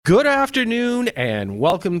Good afternoon and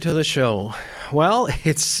welcome to the show. Well,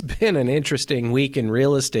 it's been an interesting week in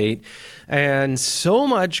real estate and so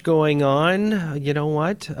much going on. You know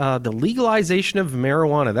what? The legalization of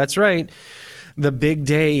marijuana. That's right. The big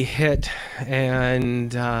day hit,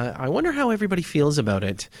 and I wonder how everybody feels about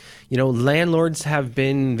it. You know, landlords have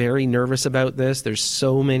been very nervous about this. There's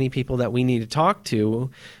so many people that we need to talk to,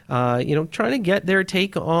 trying to get their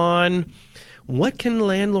take on what can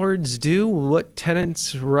landlords do, what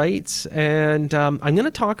tenants' rights, and I'm going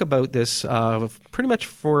to talk about this pretty much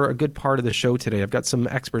for a good part of the show today. I've got some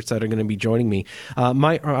experts that are going to be joining me.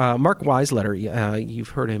 Mark Weisletter, you've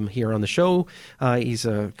heard him here on the show. He's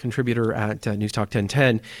a contributor at News Talk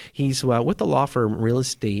 1010. He's with the law firm Real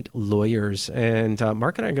Estate Lawyers, and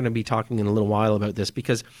Mark and I are going to be talking in a little while about this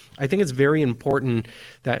because I think it's very important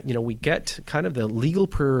that we get kind of the legal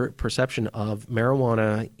perception of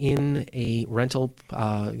marijuana in a rental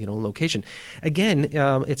location. Again,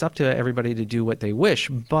 it's up to everybody to do what they wish,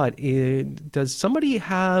 but does somebody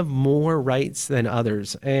have more rights than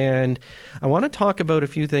others? And I want to talk about a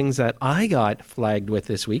few things that I got flagged with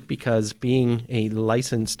this week because being a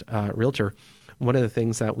licensed realtor, one of the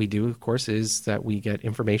things that we do, of course, is that we get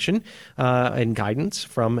information and guidance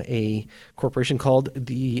from a corporation called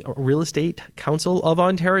the Real Estate Council of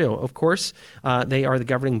Ontario. Of course, they are the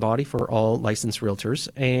governing body for all licensed realtors.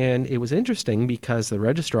 And it was interesting because the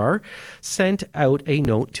registrar sent out a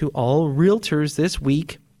note to all realtors this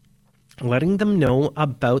week letting them know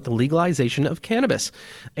about the legalization of cannabis.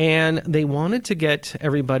 And they wanted to get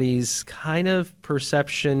everybody's kind of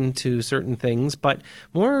perception to certain things, but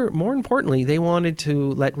more importantly, they wanted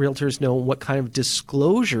to let realtors know what kind of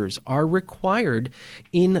disclosures are required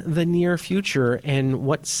in the near future and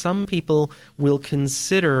what some people will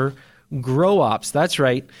consider grow-ops. That's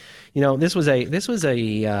right. This was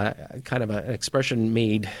a kind of an expression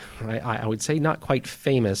made, I would say, not quite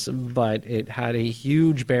famous, but it had a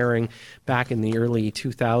huge bearing back in the early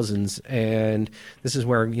 2000s. And this is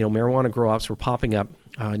where marijuana grow-ops were popping up.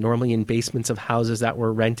 Normally in basements of houses that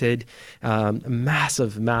were rented.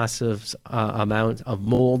 Massive amount of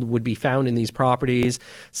mold would be found in these properties.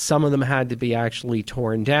 Some of them had to be actually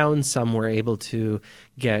torn down. Some were able to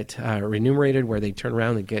get remunerated, where they turn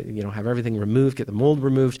around and get, have everything removed, get the mold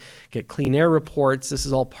removed, get clean air reports. This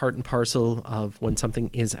is all part and parcel of when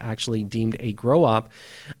something is actually deemed a grow-op.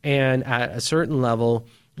 And at a certain level,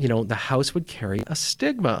 the house would carry a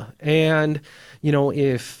stigma. And,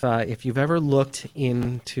 if you've ever looked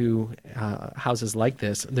into houses like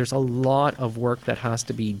this, there's a lot of work that has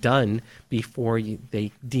to be done before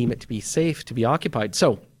they deem it to be safe to be occupied.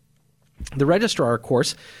 So the registrar, of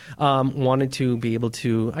course, wanted to be able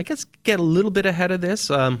to, I guess, get a little bit ahead of this.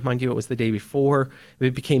 Mind you, it was the day before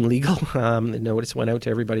it became legal. The notice went out to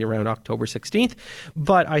everybody around October 16th.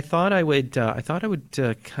 But I thought I would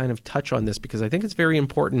kind of touch on this because I think it's very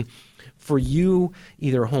important for you,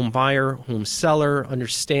 either a home buyer, home seller,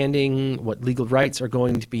 understanding what legal rights are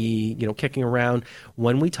going to be, kicking around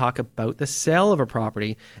when we talk about the sale of a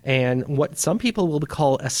property and what some people will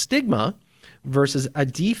call a stigma versus a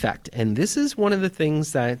defect. And this is one of the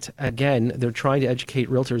things that, again, they're trying to educate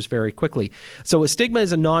realtors very quickly. So a stigma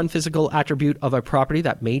is a non-physical attribute of a property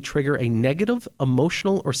that may trigger a negative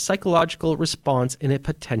emotional or psychological response in a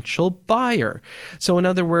potential buyer. So in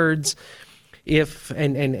other words, if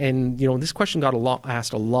this question got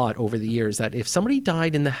asked a lot over the years, that if somebody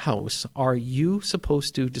died in the house, are you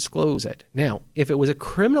supposed to disclose it? Now, if it was a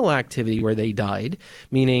criminal activity where they died,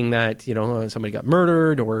 meaning that somebody got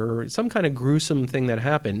murdered or some kind of gruesome thing that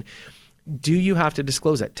happened, do you have to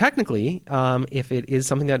disclose it? Technically, if it is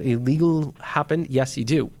something that illegal happened, yes, you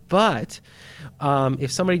do. But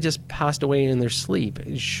if somebody just passed away in their sleep,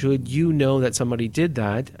 should you know that somebody did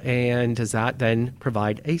that? And does that then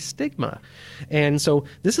provide a stigma? And so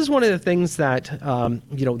this is one of the things that,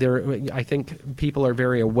 I think people are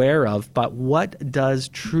very aware of. But what does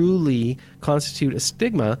truly constitute a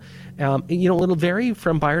stigma? It'll vary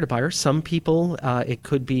from buyer to buyer. Some people, it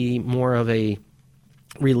could be more of a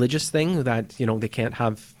religious thing that they can't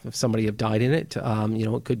have somebody have died in it.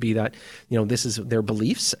 It could be that this is their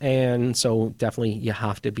beliefs, and so definitely you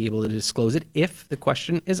have to be able to disclose it if the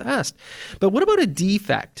question is asked. But what about a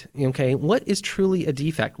defect? Okay, what is truly a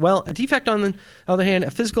defect? Well, a defect, on the other hand,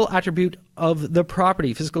 a physical attribute of the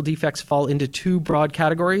property. Physical defects fall into two broad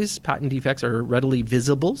categories. Patent defects are readily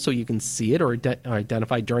visible, so you can see it or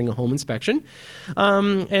identify during a home inspection,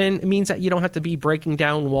 and it means that you don't have to be breaking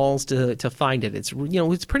down walls to find it. It's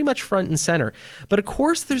it's pretty much front and center. But of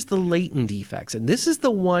course, there's the latent defects, and this is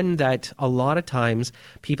the one that a lot of times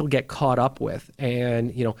people get caught up with.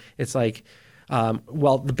 And it's like,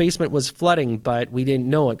 Well, the basement was flooding, but we didn't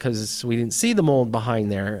know it because we didn't see the mold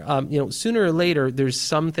behind there. Sooner or later, there's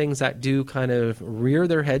some things that do kind of rear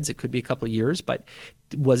their heads. It could be a couple of years, but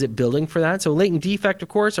was it building for that? So latent defect, of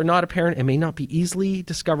course, are not apparent and may not be easily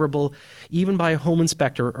discoverable even by a home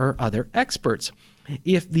inspector or other experts.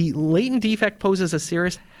 If the latent defect poses a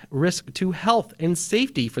serious risk to health and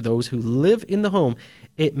safety for those who live in the home,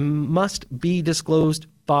 it must be disclosed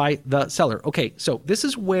by the seller. Okay, so this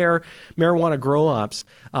is where marijuana grow-ops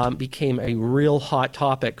became a real hot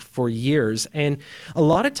topic for years. And a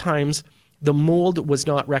lot of times, the mold was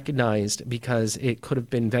not recognized because it could have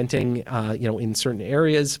been venting, in certain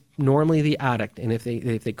areas, normally the attic. And if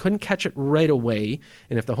they couldn't catch it right away,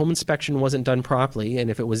 and if the home inspection wasn't done properly, and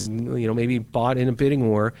if it was, maybe bought in a bidding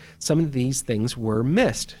war, some of these things were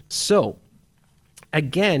missed. So,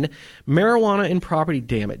 again, marijuana and property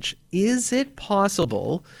damage. Is it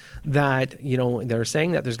possible that, they're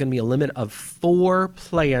saying that there's going to be a limit of 4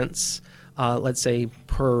 plants, let's say,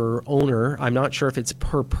 per owner. I'm not sure if it's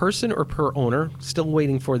per person or per owner. Still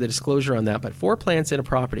waiting for the disclosure on that, but 4 plants in a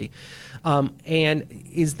property. And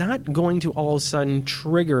is that going to all of a sudden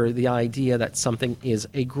trigger the idea that something is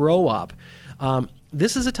a grow-op?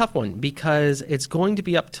 This is a tough one because it's going to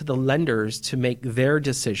be up to the lenders to make their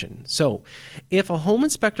decision. So if a home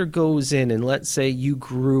inspector goes in and let's say you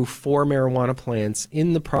grew 4 marijuana plants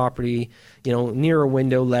in the property, near a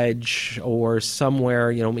window ledge or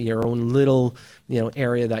somewhere, your own little,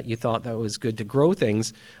 area that you thought that was good to grow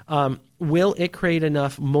things, will it create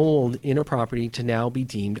enough mold in a property to now be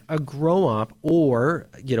deemed a grow-op or,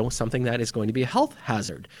 something that is going to be a health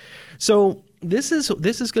hazard? So this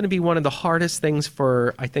is going to be one of the hardest things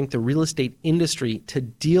for, I think, the real estate industry to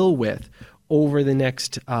deal with over the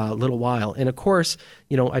next little while. And of course,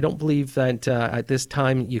 I don't believe that at this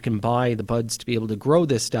time you can buy the buds to be able to grow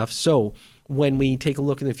this stuff. So when we take a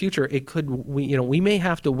look in the future, we may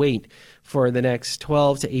have to wait for the next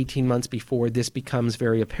 12 to 18 months before this becomes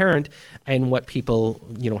very apparent and what people,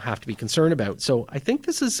 have to be concerned about. So I think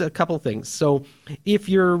this is a couple things. So if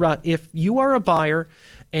you are a buyer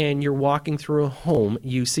and you're walking through a home,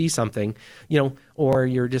 you see something, or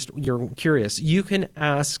you're curious, you can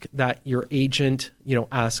ask that your agent,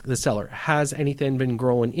 ask the seller, has anything been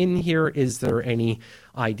growing in here? Is there any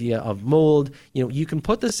idea of mold? You can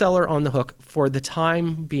put the seller on the hook for the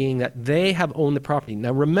time being that they have owned the property.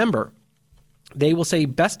 Now, remember, they will say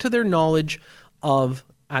best to their knowledge of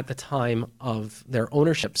at the time of their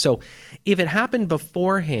ownership. So if it happened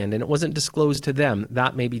beforehand and it wasn't disclosed to them,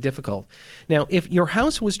 that may be difficult. Now, if your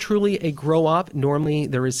house was truly a grow-op, normally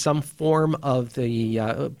there is some form of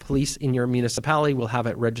the police in your municipality will have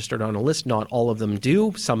it registered on a list. Not all of them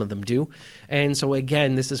do. Some of them do. And so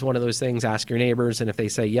again, this is one of those things, ask your neighbors, and if they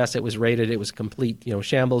say, yes, it was raided, it was complete,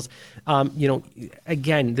 shambles.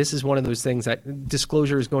 Again, this is one of those things that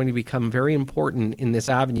disclosure is going to become very important in this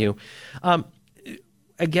avenue.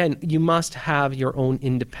 Again, you must have your own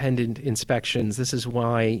independent inspections. This is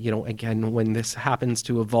why, again, when this happens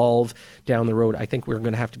to evolve down the road, I think we're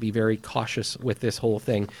going to have to be very cautious with this whole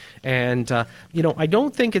thing. And, I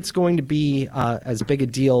don't think it's going to be as big a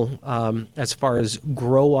deal as far as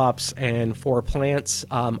grow-ops and for plants.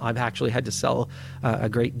 I've actually had to sell a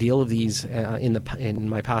great deal of these in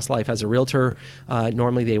my past life as a realtor.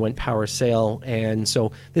 Normally they went power sale. And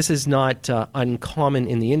so this is not uncommon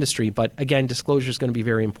in the industry. But again, disclosure is going to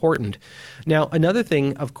be very important. Now, another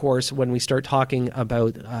thing, of course, when we start talking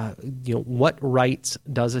about, what rights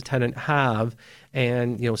does a tenant have,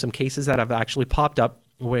 and, some cases that have actually popped up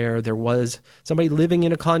where there was somebody living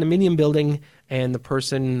in a condominium building and the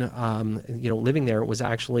person, living there was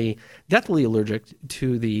actually deathly allergic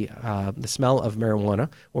to the smell of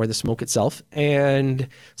marijuana or the smoke itself. And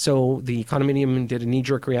so the condominium did a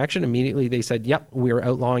knee-jerk reaction. Immediately they said, yep, we're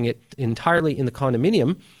outlawing it entirely in the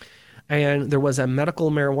condominium. And there was a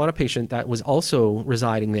medical marijuana patient that was also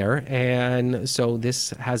residing there. And so this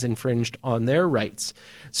has infringed on their rights.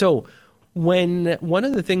 So one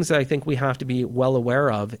of the things that I think we have to be well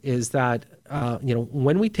aware of is that,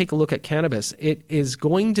 when we take a look at cannabis, it is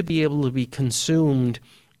going to be able to be consumed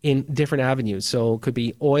in different avenues. So it could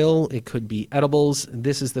be oil, it could be edibles.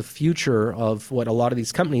 This is the future of what a lot of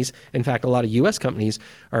these companies, in fact, a lot of U.S. companies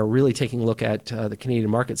are really taking a look at the Canadian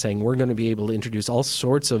market, saying we're going to be able to introduce all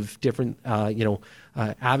sorts of different,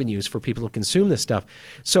 avenues for people to consume this stuff.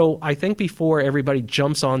 So I think before everybody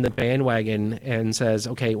jumps on the bandwagon and says,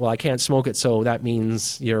 okay, well, I can't smoke it, so that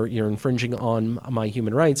means you're infringing on my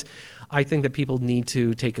human rights, I think that people need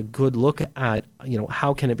to take a good look at,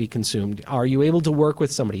 how can it be consumed? Are you able to work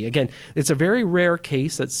with somebody? Again, it's a very rare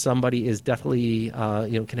case that somebody is deathly,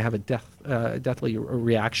 can have a deathly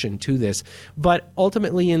reaction to this. But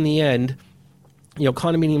ultimately, in the end,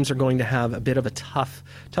 condominiums are going to have a bit of a tough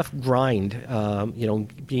grind,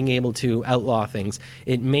 being able to outlaw things.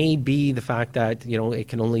 It may be the fact that, it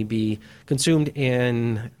can only be consumed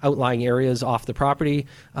in outlying areas off the property,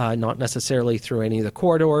 not necessarily through any of the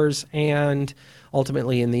corridors. And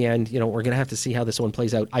ultimately, in the end, we're going to have to see how this one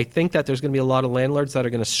plays out. I think that there's going to be a lot of landlords that are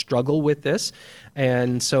going to struggle with this.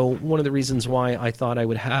 And so one of the reasons why I thought I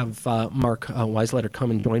would have Mark Weisletter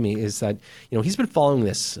come and join me is that, he's been following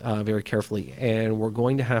this very carefully. And we're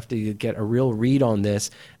going to have to get a real read on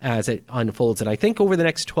this as it unfolds. And I think over the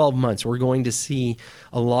next 12 months, we're going to see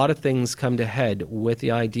a lot of things come to head with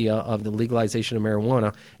the idea of the legalization of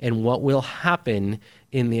marijuana and what will happen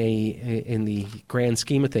in the grand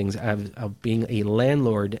scheme of things of being a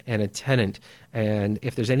landlord and a tenant. And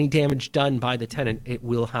if there's any damage done by the tenant, it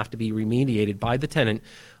will have to be remediated by the tenant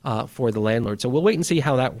for the landlord. So we'll wait and see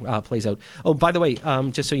how that plays out. Oh, by the way,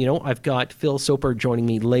 just so you know, I've got Phil Soper joining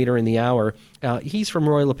me later in the hour. He's from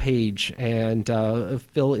Royal LePage, and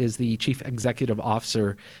Phil is the Chief Executive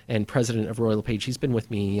Officer and President of Royal LePage. He's been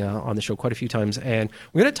with me on the show quite a few times, and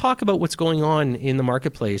we're going to talk about what's going on in the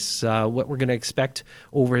marketplace, what we're going to expect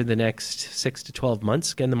over the next 6 to 12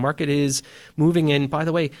 months. Again, the market is moving in. By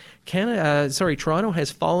the way, Toronto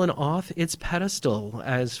has fallen off its pedestal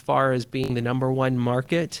as far as being the number one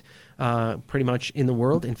market pretty much in the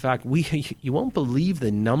world. In fact, you won't believe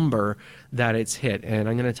the number that it's hit, and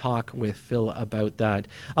I'm going to talk with Phil about that.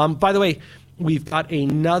 By the way, we've got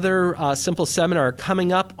another simple seminar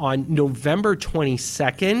coming up on November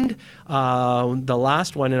 22nd, the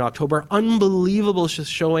last one in October. Unbelievable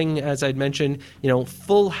showing, as I'd mentioned,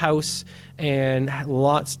 full house and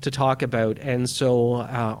lots to talk about. And so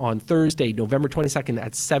on Thursday, November 22nd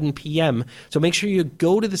at 7 p.m. So make sure you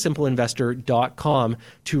go to thesimpleinvestor.com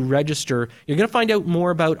to register. You're going to find out more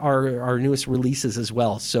about our newest releases as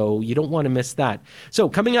well. So you don't want to miss that. So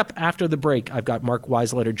coming up after the break, I've got Mark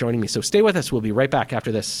Weisletter joining me. So stay with us. We'll be right back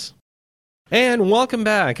after this. And welcome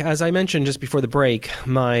back. As I mentioned just before the break,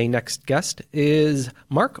 my next guest is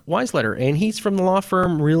Mark Weisletter, and he's from the law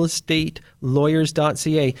firm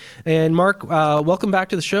realestateLawyers.ca. And Mark, welcome back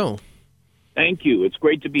to the show. Thank you. It's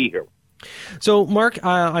great to be here. So, Mark,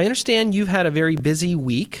 I understand you've had a very busy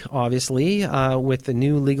week, obviously, with the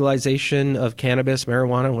new legalization of cannabis,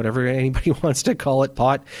 marijuana, whatever anybody wants to call it,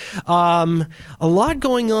 pot. A lot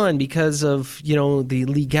going on because of, the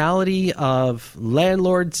legality of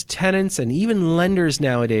landlords, tenants, and even lenders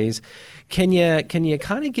nowadays. Can you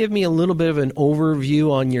kind of give me a little bit of an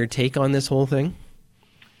overview on your take on this whole thing?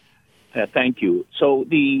 Thank you. So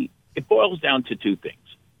it boils down to two things.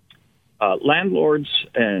 Landlords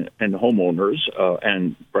and homeowners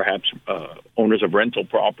and perhaps owners of rental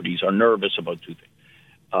properties are nervous about two things.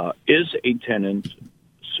 Is a tenant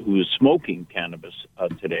who is smoking cannabis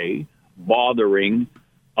today bothering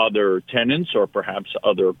other tenants or perhaps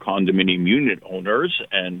other condominium unit owners,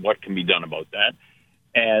 and what can be done about that?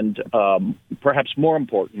 And perhaps more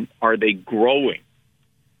important, are they growing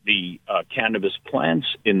the cannabis plants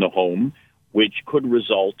in the home, which could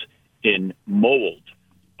result in mold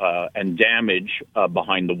and damage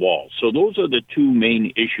behind the walls? So those are the two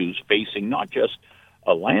main issues facing not just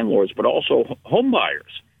landlords, but also home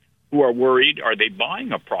buyers who are worried. Are they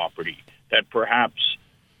buying a property that perhaps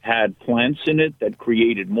had plants in it that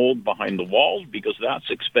created mold behind the walls? Because that's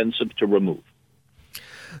expensive to remove.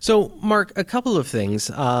 So, Mark, a couple of things.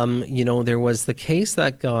 There was the case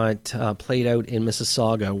that got played out in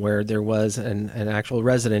Mississauga where there was an actual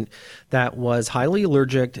resident that was highly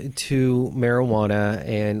allergic to marijuana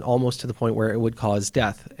and almost to the point where it would cause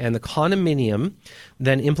death. And the condominium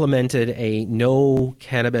then implemented a no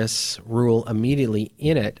cannabis rule immediately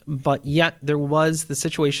in it. But yet there was the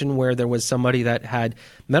situation where there was somebody that had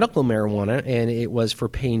medical marijuana and it was for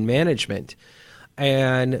pain management.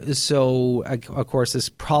 And so, of course, this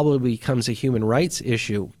probably becomes a human rights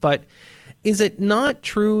issue. But is it not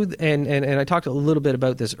true, and I talked a little bit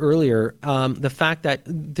about this earlier, the fact that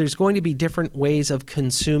there's going to be different ways of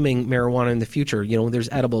consuming marijuana in the future? There's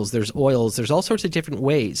edibles, there's oils, there's all sorts of different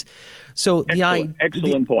ways. So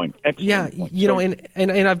excellent point.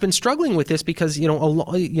 And I've been struggling with this because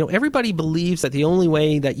everybody believes that the only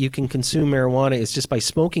way that you can consume marijuana is just by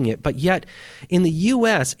smoking it, but yet in the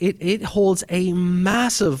U.S. it holds a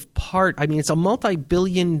massive part. I mean, it's a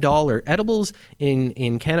multi-billion-dollar edibles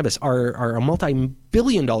in cannabis are a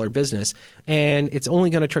multi-billion-dollar business, and it's only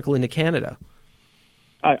going to trickle into Canada.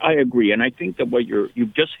 I agree, and I think that what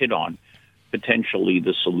you've just hit on potentially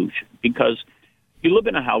the solution, because you live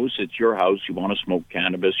in a house, it's your house, you want to smoke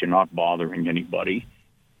cannabis, you're not bothering anybody,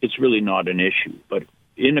 it's really not an issue. But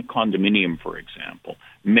in a condominium, for example,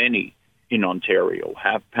 many in Ontario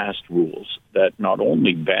have passed rules that not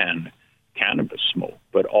only ban cannabis smoke,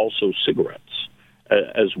 but also cigarettes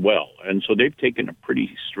as well. And so they've taken a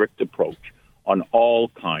pretty strict approach on all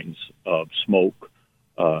kinds of smoke,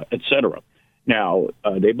 et cetera. Now,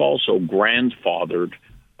 they've also grandfathered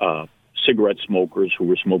cigarette smokers who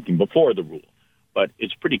were smoking before the rule, but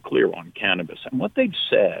it's pretty clear on cannabis. And what they've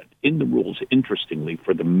said in the rules, interestingly,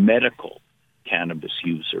 for the medical cannabis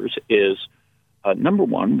users is, number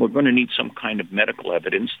one, we're going to need some kind of medical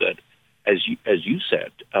evidence that, as you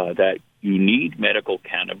said, that you need medical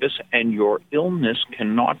cannabis and your illness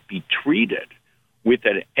cannot be treated with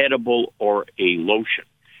an edible or a lotion.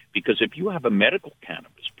 Because if you have a medical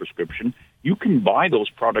cannabis prescription, you can buy those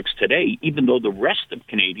products today, even though the rest of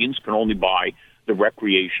Canadians can only buy the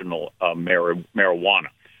recreational marijuana.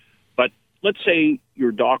 But let's say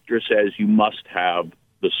your doctor says you must have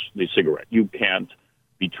the cigarette. You can't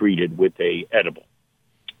be treated with a edible.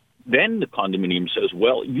 Then the condominium says,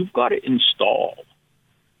 well, you've got to install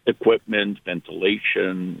equipment,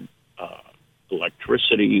 ventilation,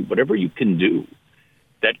 electricity, whatever you can do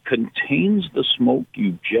that contains the smoke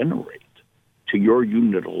you generate to your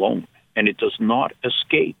unit alone, and it does not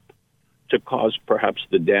escape to cause perhaps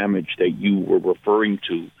the damage that you were referring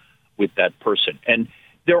to with that person. And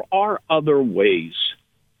there are other ways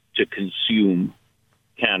to consume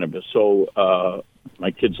cannabis. So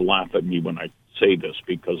my kids laugh at me when I say this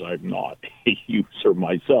because I'm not a user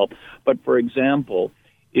myself. But for example,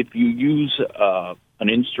 if you use an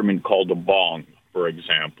instrument called a bong, for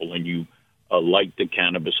example, and you light the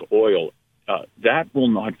cannabis oil, that will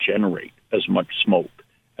not generate as much smoke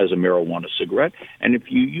as a marijuana cigarette. And if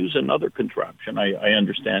you use another contraption, I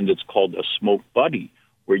understand it's called a smoke buddy,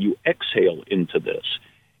 where you exhale into this,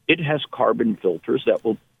 it has carbon filters that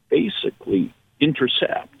will basically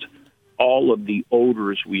intercept all of the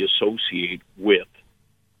odors we associate with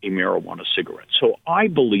a marijuana cigarette. So I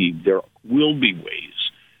believe there will be ways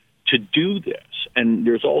to do this. And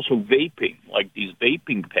there's also vaping, like these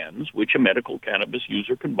vaping pens, which a medical cannabis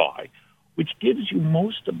user can buy, which gives you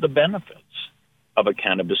most of the benefits of a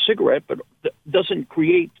cannabis cigarette, but doesn't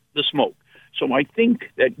create the smoke. So I think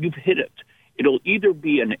that you've hit it. It'll either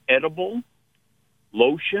be an edible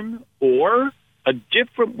lotion or a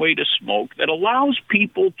different way to smoke that allows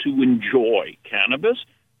people to enjoy cannabis,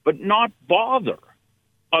 but not bother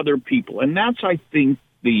other people. And that's, I think,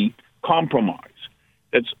 the compromise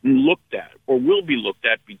that's looked at or will be looked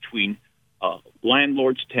at between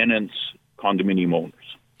landlords, tenants, condominium owners.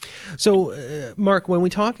 So, Mark, when we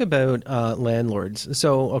talk about landlords,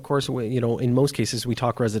 so of course, in most cases we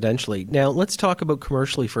talk residentially. Now, let's talk about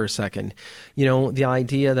commercially for a second. The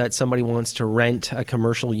idea that somebody wants to rent a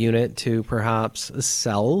commercial unit to perhaps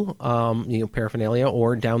sell, paraphernalia,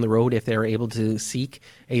 or down the road, if they're able to seek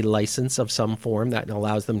a license of some form that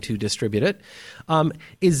allows them to distribute it.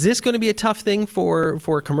 Is this going to be a tough thing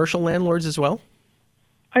for commercial landlords as well?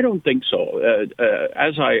 I don't think so.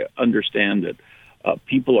 As I understand it,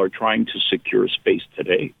 people are trying to secure space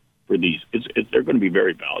today for these. They're going to be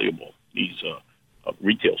very valuable, these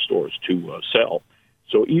retail stores to sell.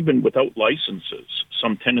 So even without licenses,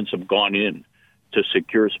 some tenants have gone in to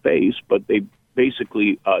secure space, but they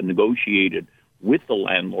basically negotiated with the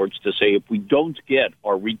landlords to say, if we don't get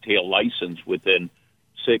our retail license within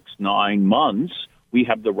 6-9 months, we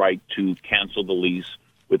have the right to cancel the lease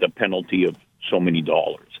with a penalty of so many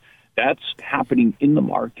dollars. That's happening in the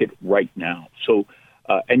market right now. So,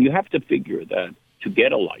 and you have to figure that to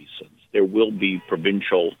get a license, there will be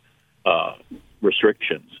provincial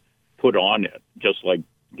restrictions put on it, just like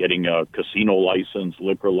getting a casino license,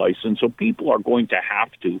 liquor license. So people are going to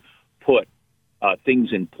have to put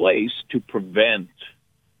things in place to prevent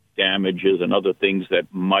damages and other things that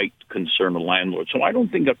might concern a landlord. So I don't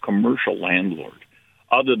think a commercial landlord,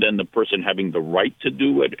 other than the person having the right to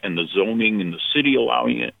do it and the zoning and the city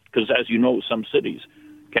allowing it, because as you know, some cities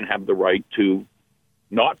can have the right to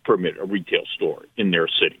not permit a retail store in their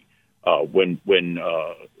city when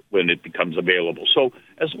it becomes available. So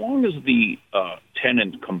as long as the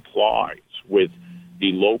tenant complies with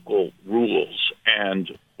the local rules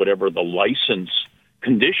and whatever the license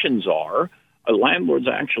conditions are, landlords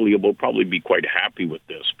actually will probably be quite happy with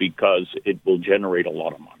this because it will generate a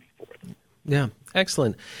lot of money for them. Yeah,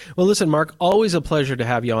 excellent. Well, listen, Mark, always a pleasure to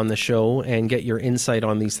have you on the show and get your insight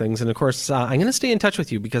on these things. And of course, I'm going to stay in touch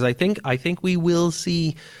with you because I think we will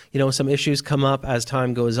see, some issues come up as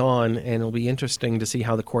time goes on, and it'll be interesting to see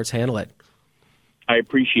how the courts handle it. I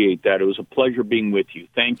appreciate that. It was a pleasure being with you.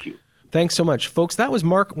 Thank you. Thanks so much, folks. That was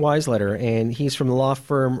Mark Weisletter, and he's from the law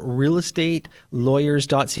firm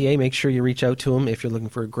realestatelawyers.ca. Make sure you reach out to him if you're looking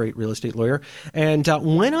for a great real estate lawyer. And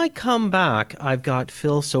when I come back, I've got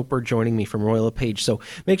Phil Soper joining me from Royal LePage. So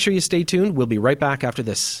make sure you stay tuned. We'll be right back after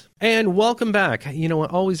this. And welcome back. You know,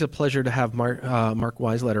 always a pleasure to have Mark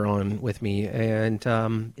Weisletter on with me. And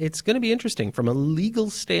it's going to be interesting from a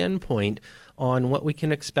legal standpoint on what we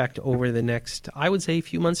can expect over the next, I would say,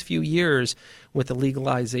 few months, few years with the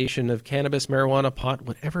legalization of cannabis, marijuana, pot,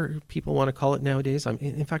 whatever people want to call it nowadays.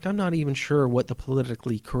 In fact, I'm not even sure what the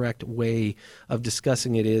politically correct way of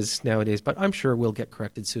discussing it is nowadays, but I'm sure we'll get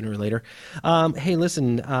corrected sooner or later. Hey,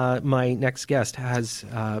 listen, my next guest has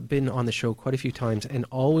been on the show quite a few times, and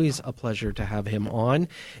always a pleasure to have him on.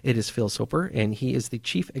 It is Phil Soper, and he is the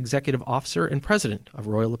Chief Executive Officer and President of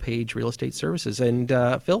Royal LePage Real Estate Services. And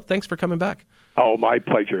Phil, thanks for coming back. Oh, my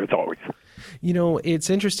pleasure, as always. You know, it's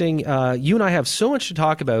interesting. You and I have so much to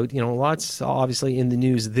talk about. You know, lots obviously in the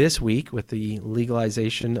news this week with the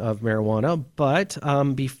legalization of marijuana. But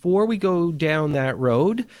before we go down that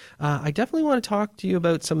road, I definitely want to talk to you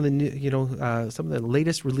about some of the new, some of the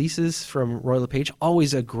latest releases from Royal LePage.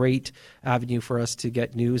 Always a great avenue for us to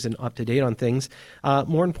get news and up to date on things.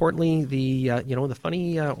 More importantly, the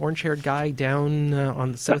funny orange-haired guy down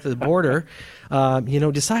on the south of the border,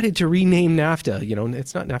 decided to rename NAFTA. You know,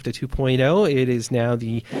 it's not NAFTA 2.0. It is now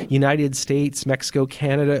the United States, Mexico,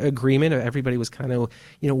 Canada agreement. Everybody was kind of,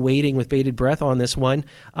 waiting with bated breath on this one.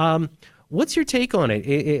 What's your take on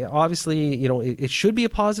it? Obviously, it should be a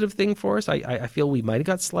positive thing for us. I feel we might have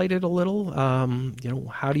got slighted a little.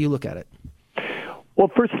 How do you look at it? Well,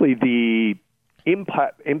 firstly, the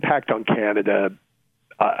impact on Canada,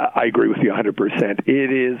 I agree with you 100%.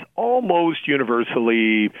 It is almost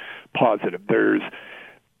universally positive. There's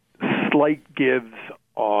slight gives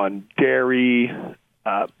on dairy,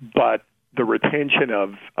 but the retention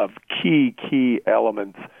of key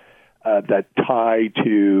elements that tie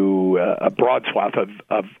to a broad swath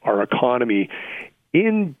of our economy.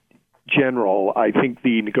 In general, I think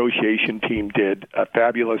the negotiation team did a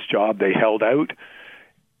fabulous job. They held out,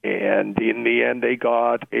 and in the end, they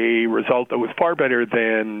got a result that was far better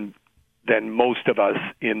than most of us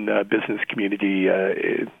in the business community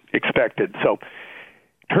expected. So,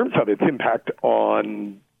 in terms of its impact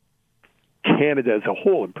on Canada as a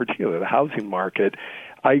whole, in particular the housing market,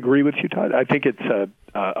 I agree with you, Todd. I think it's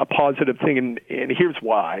a positive thing, and here's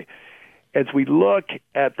why. As we look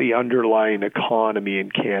at the underlying economy in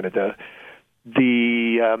Canada,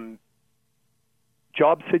 the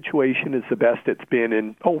job situation is the best it's been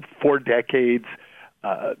in 4 decades.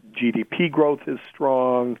 GDP growth is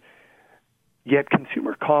strong. Yet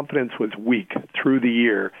consumer confidence was weak through the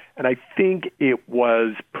year, and I think it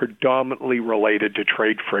was predominantly related to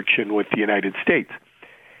trade friction with the United States.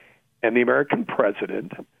 And the American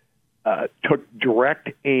president took direct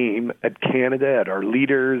aim at Canada, at our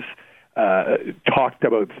leaders, talked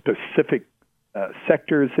about specific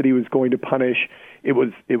sectors that he was going to punish. It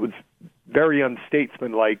was very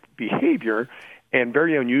unstatesmanlike behavior and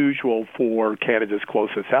very unusual for Canada's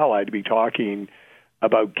closest ally to be talking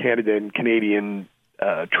about Canada and Canadian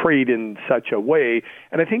trade in such a way.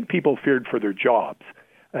 And I think people feared for their jobs.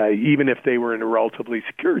 Even if they were in a relatively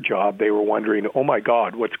secure job, they were wondering, oh my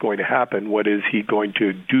God, what's going to happen? What is he going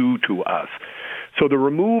to do to us? So the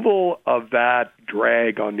removal of that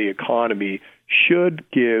drag on the economy should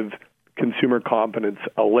give consumer confidence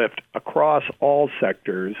a lift across all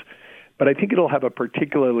sectors. But I think it'll have a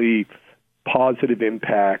particularly positive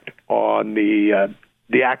impact on the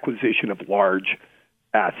acquisition of large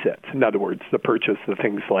assets. In other words, the purchase of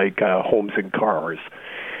things like homes and cars.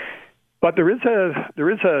 But there is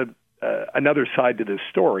another side to this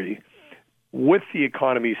story. With the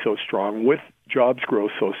economy so strong, with jobs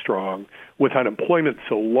growth so strong, with unemployment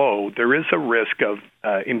so low, there is a risk of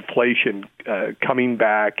inflation coming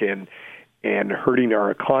back and hurting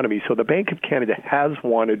our economy. So the Bank of Canada has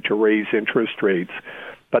wanted to raise interest rates,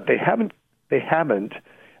 but they haven't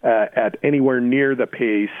at anywhere near the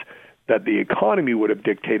pace that the economy would have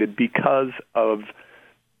dictated because of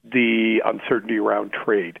the uncertainty around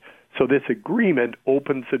trade. So this agreement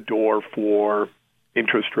opens the door for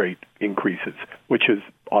interest rate increases, which is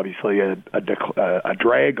obviously a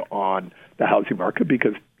drag on the housing market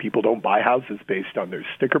because people don't buy houses based on their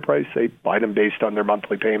sticker price. They buy them based on their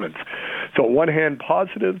monthly payments. So on one hand,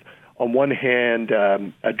 positive. On one hand,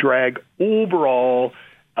 a drag. Overall,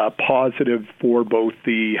 positive for both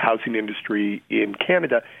the housing industry in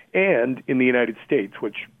Canada and in the United States,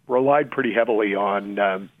 which relied pretty heavily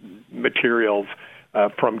on materials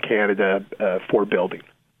from Canada for building.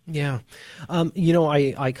 Yeah.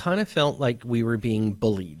 I kind of felt like we were being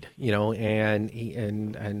bullied, and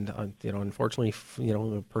unfortunately,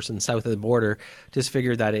 the person south of the border just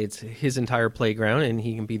figured that it's his entire playground and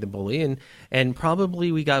he can be the bully. And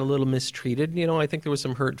probably we got a little mistreated. I think there was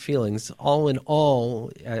some hurt feelings. All in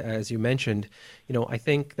all, as you mentioned, I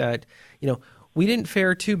think that, we didn't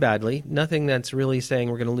fare too badly. Nothing that's really saying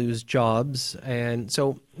we're going to lose jobs. And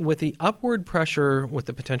so with the upward pressure, with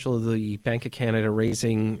the potential of the Bank of Canada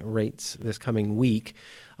raising rates this coming week,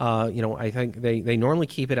 I think they normally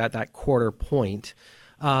keep it at that quarter point.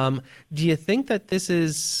 Do you think that this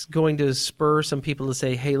is going to spur some people to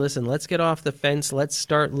say, hey, listen, let's get off the fence. Let's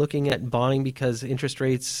start looking at buying because interest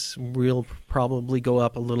rates will probably go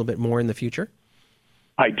up a little bit more in the future?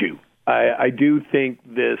 I do. I do think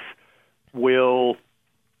this will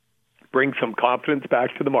bring some confidence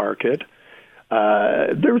back to the market.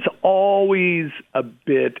 There's always a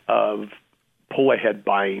bit of pull-ahead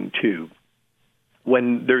buying, too.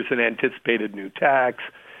 When there's an anticipated new tax,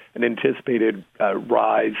 an anticipated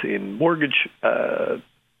rise in mortgage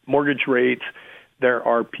rates, there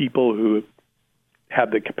are people who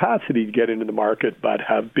have the capacity to get into the market but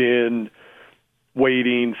have been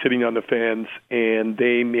waiting, sitting on the fence, and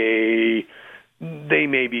they may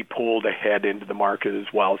be pulled ahead into the market as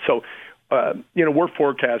well. So, we're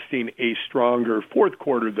forecasting a stronger fourth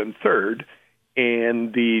quarter than third,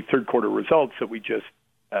 and the third quarter results that we just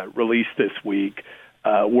released this week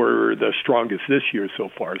were the strongest this year so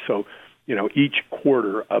far. So, each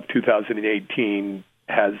quarter of 2018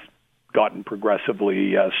 has gotten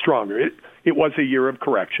progressively stronger. It was a year of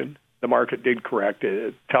correction. The market did correct,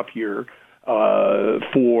 a tough year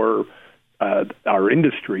for our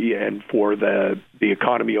industry and for the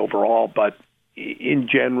economy overall. But in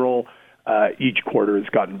general, each quarter has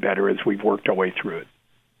gotten better as we've worked our way through it.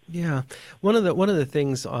 Yeah, one of the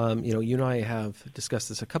things you and I have discussed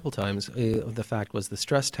this a couple times. The fact was the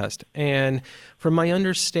stress test, and from my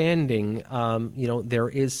understanding, there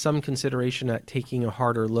is some consideration at taking a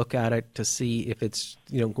harder look at it to see if it's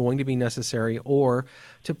going to be necessary, or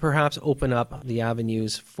to perhaps open up the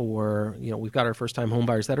avenues for we've got our first time home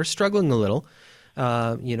buyers that are struggling a little.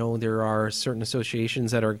 There are certain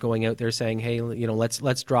associations that are going out there saying, hey,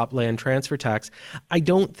 let's drop land transfer tax. I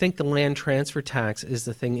don't think the land transfer tax is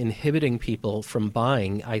the thing inhibiting people from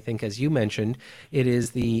buying. I think, as you mentioned, it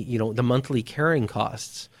is the monthly carrying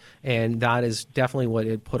costs. And that is definitely what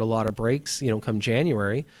it put a lot of brakes, come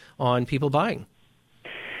January on people buying.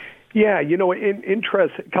 Yeah, a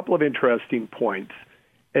couple of interesting points.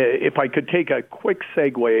 If I could take a quick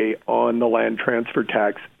segue on the land transfer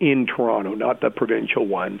tax in Toronto, not the provincial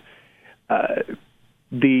one.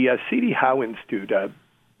 The C.D. Howe Institute,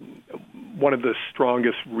 one of the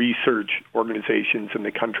strongest research organizations in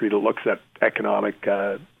the country that looks at economic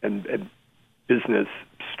and business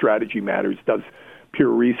strategy matters, does peer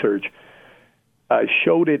research,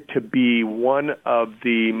 showed it to be one of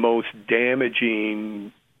the most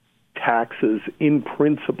damaging taxes in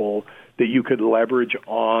principle that you could leverage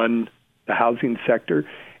on the housing sector.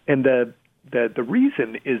 And the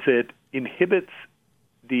reason is it inhibits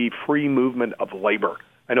the free movement of labor.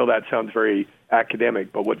 I know that sounds very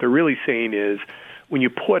academic, but what they're really saying is when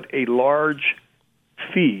you put a large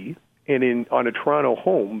fee on a Toronto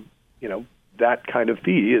home, that kind of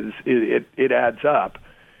fee it adds up.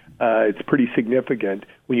 It's pretty significant.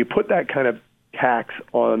 When you put that kind of tax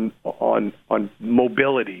on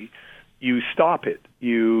mobility, you stop it.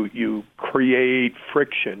 You create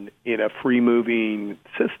friction in a free-moving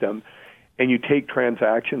system, and you take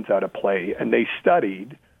transactions out of play. And they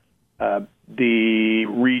studied the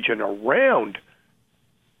region around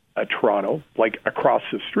Toronto, like across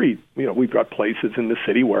the street. We've got places in the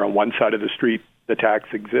city where on one side of the street the tax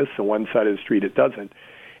exists, on one side of the street it doesn't,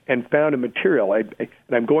 and found a material. And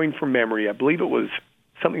I'm going from memory. I believe it was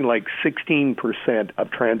something like 16%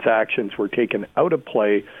 of transactions were taken out of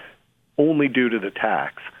play only due to the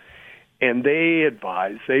tax. And they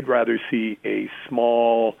advise they'd rather see a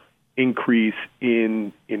small increase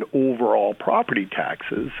in overall property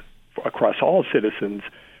taxes across all citizens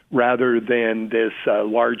rather than this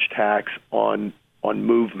large tax on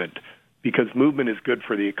movement, because movement is good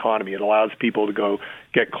for the economy. It allows people to go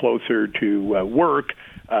get closer to work,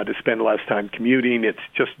 to spend less time commuting. It's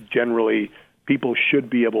just generally people should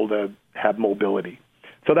be able to have mobility.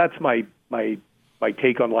 So that's my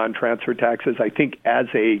take on land transfer taxes. I think as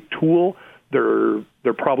a tool, they're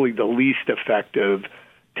probably the least effective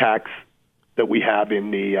tax that we have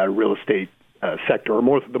in the real estate sector,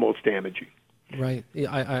 or the most damaging. Right.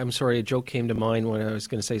 I'm sorry, a joke came to mind when I was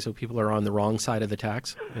going to say, so people are on the wrong side of the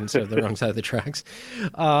tax instead of the wrong side of the tracks.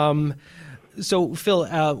 So, Phil,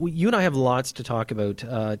 you and I have lots to talk about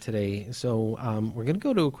today. So, we're going to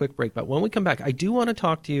go to a quick break. But when we come back, I do want to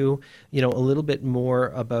talk to you, a little bit more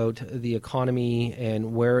about the economy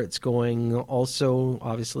and where it's going. Also,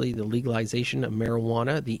 obviously, the legalization of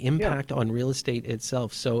marijuana, the impact on real estate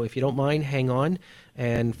itself. So, if you don't mind, hang on.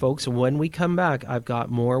 And, folks, when we come back, I've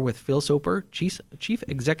got more with Phil Soper, Chief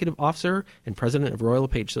Executive Officer and President of Royal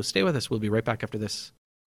LePage. So, stay with us. We'll be right back after this.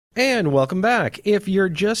 And welcome back. If you're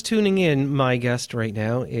just tuning in, my guest right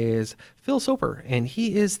now is Phil Soper, and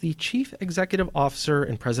he is the Chief Executive Officer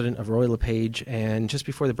and President of Royal LePage. And just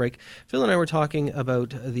before the break, Phil and I were talking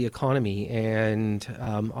about the economy and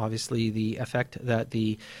obviously the effect that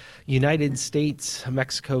the United States,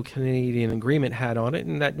 Mexico-Canadian agreement had on it,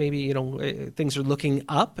 and that maybe, things are looking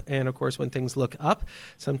up. And of course, when things look up,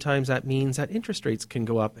 sometimes that means that interest rates can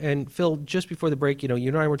go up. And Phil, just before the break, you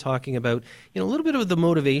and I were talking about, a little bit of the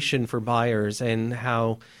motivation for buyers and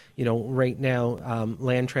how, right now,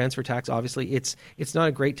 land transfer tax, obviously it's not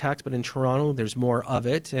a great tax, but in Toronto, there's more of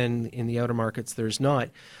it. And in the outer markets, there's not.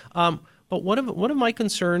 But one of my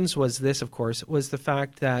concerns was this, of course, was the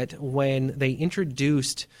fact that when they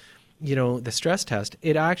introduced the stress test,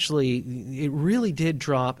 it really did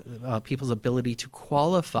drop people's ability to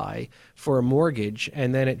qualify for a mortgage.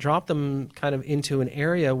 And then it dropped them kind of into an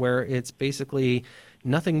area where it's basically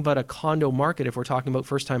nothing but a condo market if we're talking about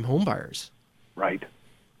first-time home buyers. Right.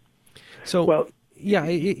 So, well, yeah,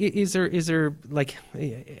 is there like,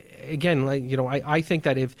 again, like, I think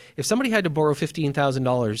that if somebody had to borrow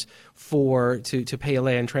 $15,000 to pay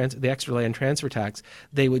the extra land transfer tax,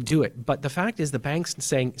 they would do it. But the fact is the bank's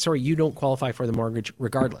saying, sorry, you don't qualify for the mortgage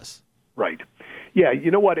regardless. Right. Yeah, you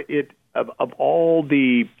know what? Of all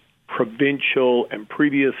the provincial and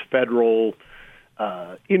previous federal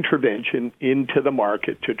intervention into the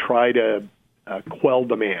market to try to quell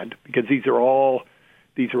demand, because these are all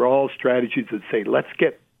strategies that say, let's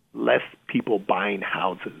get less people buying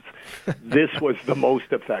houses. This was the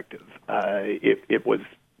most effective. It was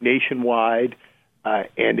nationwide,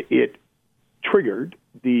 and it triggered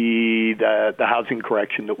the housing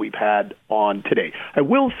correction that we've had on today. I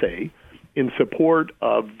will say, in support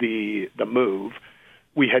of the move,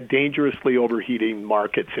 we had dangerously overheating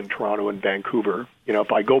markets in Toronto and Vancouver.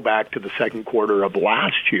 If I go back to the second quarter of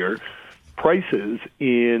last year, prices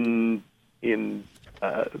in the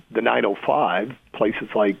 905, places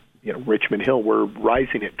like Richmond Hill, were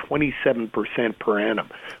rising at 27% per annum,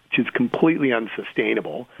 which is completely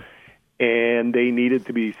unsustainable, and they needed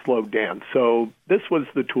to be slowed down. So this was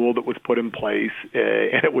the tool that was put in place,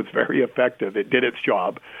 and it was very effective. It did its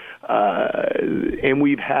job, and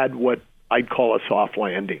we've had what I'd call a soft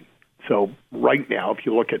landing. So right now, if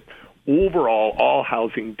you look at overall all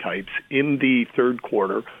housing types in the third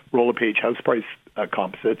quarter, Royal LePage house price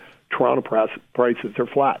composite, Toronto prices are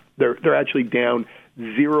flat. They're actually down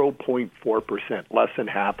 0.4%, less than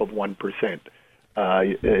half of 1%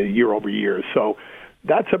 year over year. So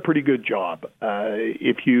that's a pretty good job.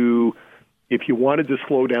 If you wanted to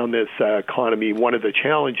slow down this economy, one of the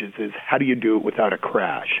challenges is how do you do it without a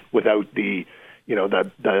crash, without the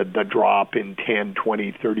drop in 10,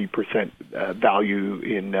 20, 30% value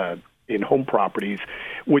in home properties,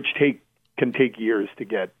 which can take years to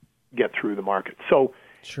get through the market. So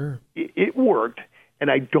sure, it worked,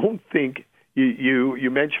 and I don't think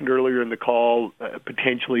you mentioned earlier in the call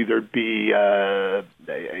potentially there'd be,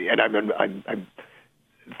 and I'm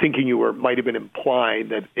thinking you might have been implying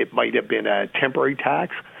that it might have been a temporary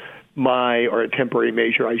tax, or a temporary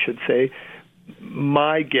measure, I should say.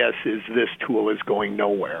 My guess is this tool is going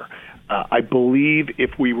nowhere. I believe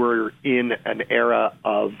if we were in an era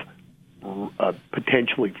of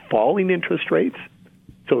potentially falling interest rates,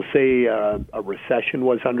 so say a recession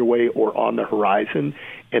was underway or on the horizon,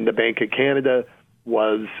 and the Bank of Canada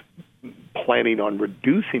was planning on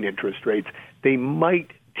reducing interest rates, they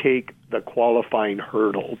might take the qualifying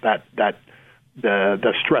hurdle, that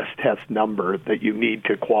the stress test number that you need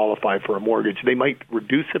to qualify for a mortgage. They might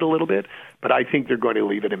reduce it a little bit, but I think they're going to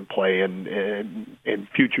leave it in play, and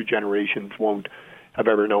future generations won't have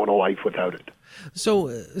ever known a life without it. So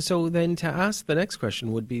then to ask the next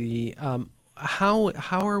question would be, how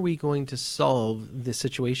are we going to solve the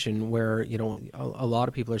situation where, a lot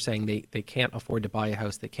of people are saying they can't afford to buy a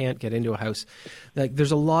house, they can't get into a house. Like,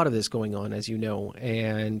 there's a lot of this going on, as you know,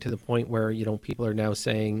 and to the point where, people are now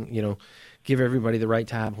saying, give everybody the right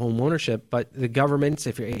to have home ownership. But the governments,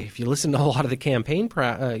 if you listen to a lot of the campaign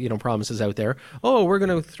promises out there, we're going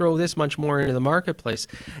to throw this much more into the marketplace.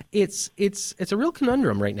 It's a real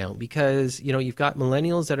conundrum right now because, you've got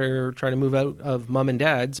millennials that are trying to move out of mom and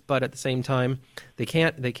dad's, but at the same time,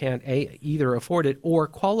 they can't either afford it or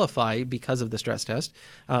qualify because of the stress test.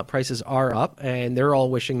 Prices are up, and they're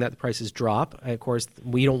all wishing that the prices drop. And of course,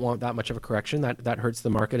 we don't want that much of a correction. That hurts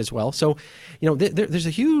the market as well. So, there's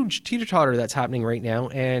a huge teeter-totter that's happening right now.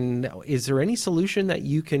 And is there any solution that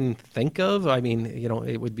you can think of? I mean,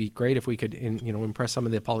 it would be great if we could, impress some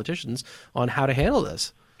of the politicians on how to handle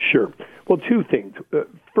this. Sure. Well, two things.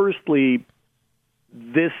 Firstly,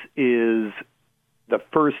 this is the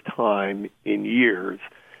first time in years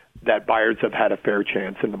that buyers have had a fair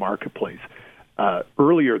chance in the marketplace.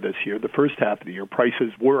 Earlier this year, the first half of the year,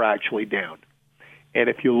 prices were actually down. And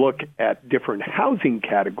if you look at different housing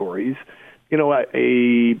categories,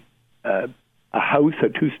 a house, a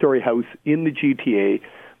two-story house in the GTA,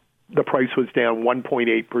 the price was down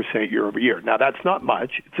 1.8% year over year. Now, that's not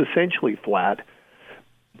much. It's essentially flat.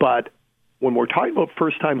 But when we're talking about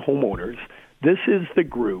first-time homeowners, this is the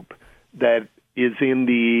group that is in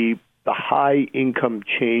the high-income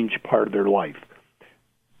change part of their life.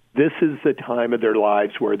 This is the time of their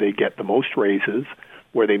lives where they get the most raises,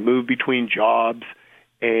 where they move between jobs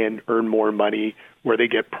and earn more money, where they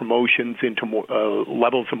get promotions into more,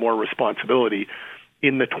 levels of more responsibility.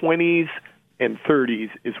 In the 20s and 30s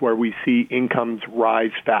is where we see incomes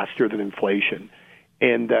rise faster than inflation.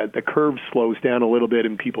 And the curve slows down a little bit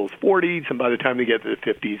in people's 40s, and by the time they get to the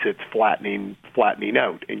 50s, it's flattening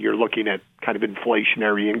out, and you're looking at kind of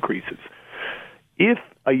inflationary increases. If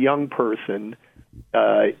a young person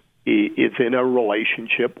is in a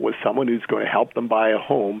relationship with someone who's going to help them buy a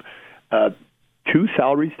home, two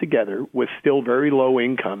salaries together with still very low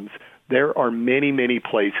incomes, there are many, many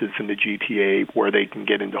places in the GTA where they can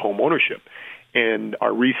get into home ownership. And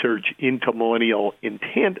our research into millennial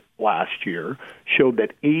intent last year showed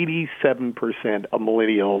that 87% of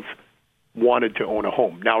millennials wanted to own a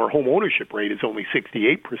home. Now, our home ownership rate is only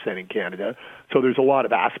 68% in Canada, so there's a lot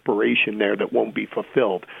of aspiration there that won't be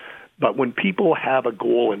fulfilled. But when people have a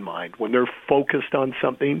goal in mind, when they're focused on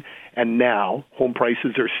something, and now home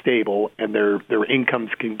prices are stable and their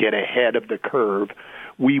incomes can get ahead of the curve,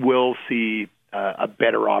 we will see a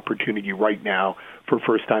better opportunity right now for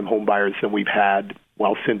first-time home buyers than we've had,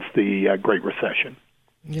 since the Great Recession.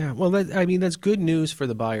 Yeah, well, that's good news for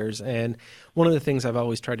the buyers. And one of the things I've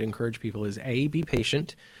always tried to encourage people is, be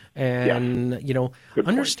patient and,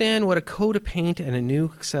 understand what a coat of paint and a new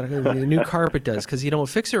carpet does. Because,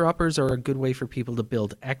 fixer-uppers are a good way for people to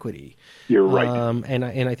build equity. You're right. And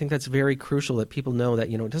I think that's very crucial that people know that,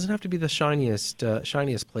 it doesn't have to be the shiniest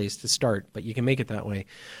place to start, but you can make it that way.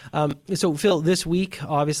 So, Phil, this week,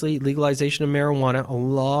 obviously, legalization of marijuana, a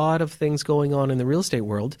lot of things going on in the real estate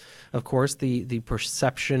world. Of course, the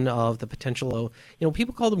perception of the potential,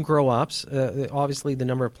 people call them grow-ops. Obviously, the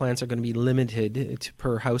number of plants are going to be limited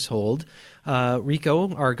per household.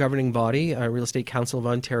 RECO, our governing body, Real Estate Council of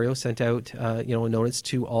Ontario, sent out a notice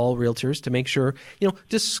to all realtors to make sure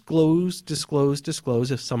disclose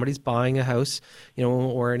if somebody's buying a house,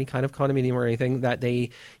 or any kind of condominium or anything, that they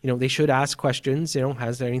should ask questions.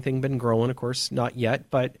 Has there anything been growing? Of course, not yet,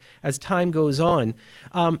 but as time goes on.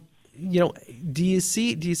 Do you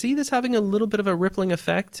see this having a little bit of a rippling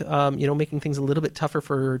effect, making things a little bit tougher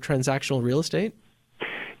for transactional real estate?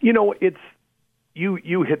 It's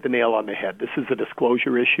you hit the nail on the head. This is a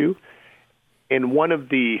disclosure issue, and one of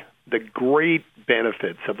the great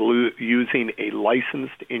benefits of using a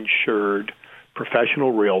licensed, insured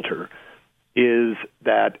professional realtor is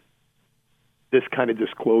that this kind of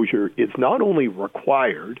disclosure is not only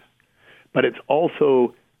required, but it's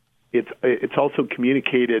also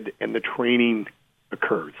communicated, and the training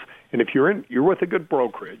occurs. And if you're with a good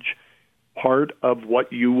brokerage, part of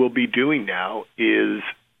what you will be doing now is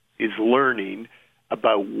learning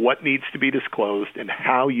about what needs to be disclosed and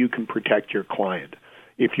how you can protect your client.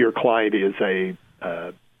 If your client is a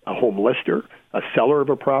home lister, a seller of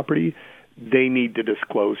a property, they need to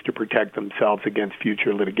disclose to protect themselves against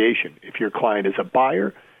future litigation. If your client is a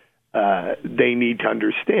buyer, they need to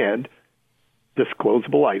understand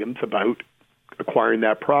disclosable items about acquiring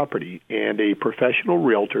that property, and a professional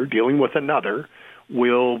realtor dealing with another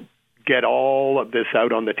will get all of this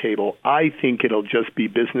out on the table. I think it'll just be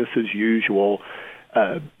business as usual,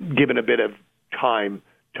 given a bit of time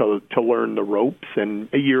to learn the ropes. And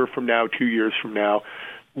a year from now, 2 years from now,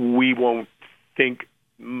 we won't think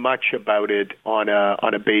much about it on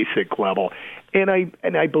a basic level. And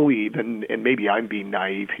I believe, and maybe I'm being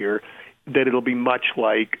naive here, that it'll be much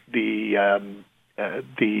like the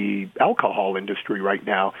alcohol industry right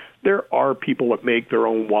now. There are people that make their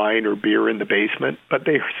own wine or beer in the basement, but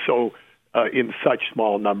they are so in such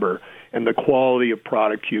small number, and the quality of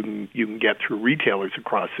product you can get through retailers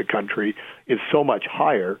across the country is so much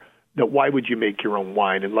higher that why would you make your own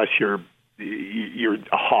wine unless you're you're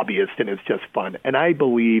a hobbyist and it's just fun. And I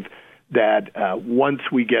believe that once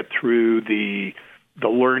we get through the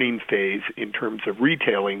learning phase in terms of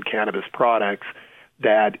retailing cannabis products,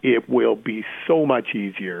 that it will be so much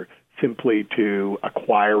easier simply to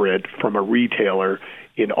acquire it from a retailer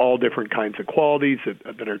in all different kinds of qualities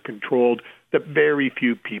that are controlled, that very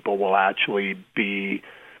few people will actually be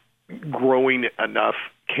growing enough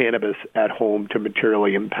cannabis at home to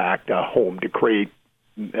materially impact a home, to create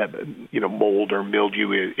mold or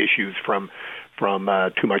mildew issues from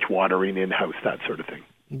too much watering in-house, that sort of thing.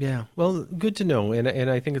 Yeah, well, good to know, and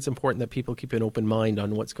I think it's important that people keep an open mind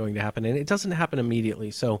on what's going to happen, and it doesn't happen immediately.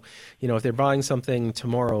 So, if they're buying something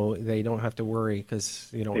tomorrow, they don't have to worry because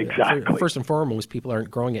exactly. First and foremost, people aren't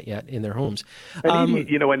growing it yet in their homes. And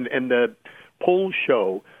and the polls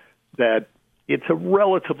show that it's a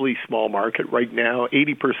relatively small market right now.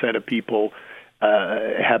 80% of people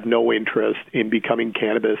have no interest in becoming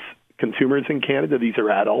cannabis consumers in Canada. These are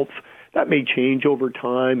adults. That may change over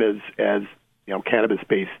time as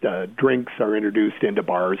cannabis-based drinks are introduced into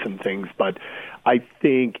bars and things, but I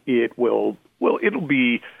think it'll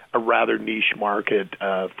be a rather niche market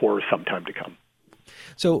for some time to come.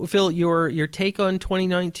 So, Phil, your take on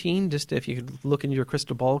 2019, just if you could look into your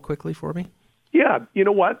crystal ball quickly for me. Yeah, you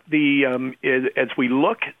know what? As we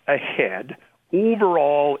look ahead,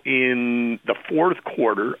 overall in the fourth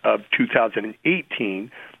quarter of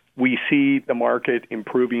 2018, we see the market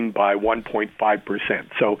improving by 1.5%.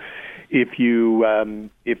 So, if you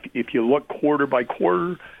look quarter by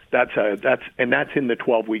quarter, that's in the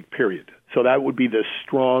 12-week period. So that would be the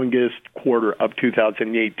strongest quarter of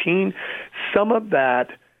 2018. Some of that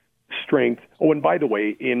strength. Oh, and by the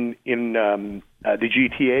way, in the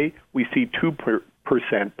GTA, we see 2%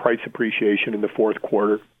 price appreciation in the fourth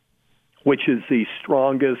quarter, which is the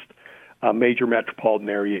strongest major metropolitan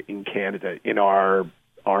area in Canada in our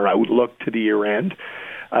outlook to the year end.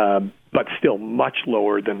 But still much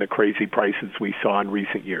lower than the crazy prices we saw in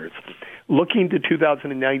recent years. Looking to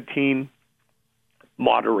 2019,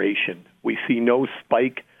 moderation. We see no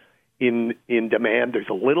spike in demand. There's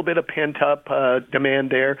a little bit of pent-up demand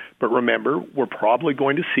there, but remember, we're probably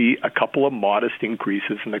going to see a couple of modest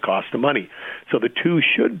increases in the cost of money. So the two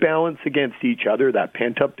should balance against each other, that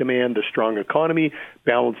pent-up demand, the strong economy,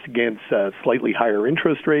 balanced against slightly higher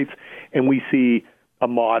interest rates, and we see a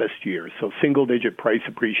modest year, so single-digit price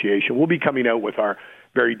appreciation. We'll be coming out with our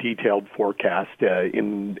very detailed forecast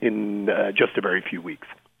in just a very few weeks.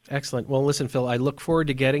 Excellent. Well, listen, Phil, I look forward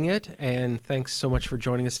to getting it, and thanks so much for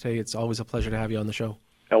joining us today. It's always a pleasure to have you on the show.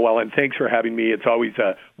 Well, and thanks for having me. It's always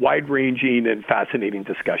a wide-ranging and fascinating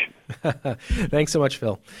discussion. Thanks so much,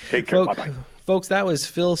 Phil. Take care. Bye-bye. Folks, that was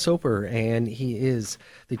Phil Soper, and he is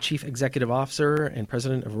the Chief Executive Officer and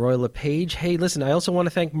President of Royal LePage. Hey, listen, I also want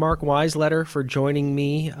to thank Mark Weisletter for joining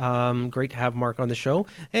me. Great to have Mark on the show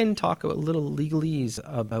and talk a little legalese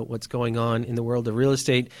about what's going on in the world of real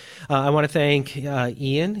estate. I want to thank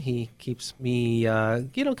Ian. He keeps me,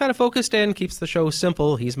 kind of focused and keeps the show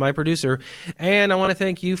simple. He's my producer. And I want to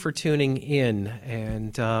thank you for tuning in.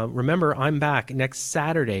 And remember, I'm back next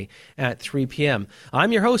Saturday at 3 p.m.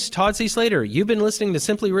 I'm your host, Todd C. Slater. You've been listening to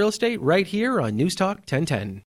Simply Real Estate right here on News Talk 1010.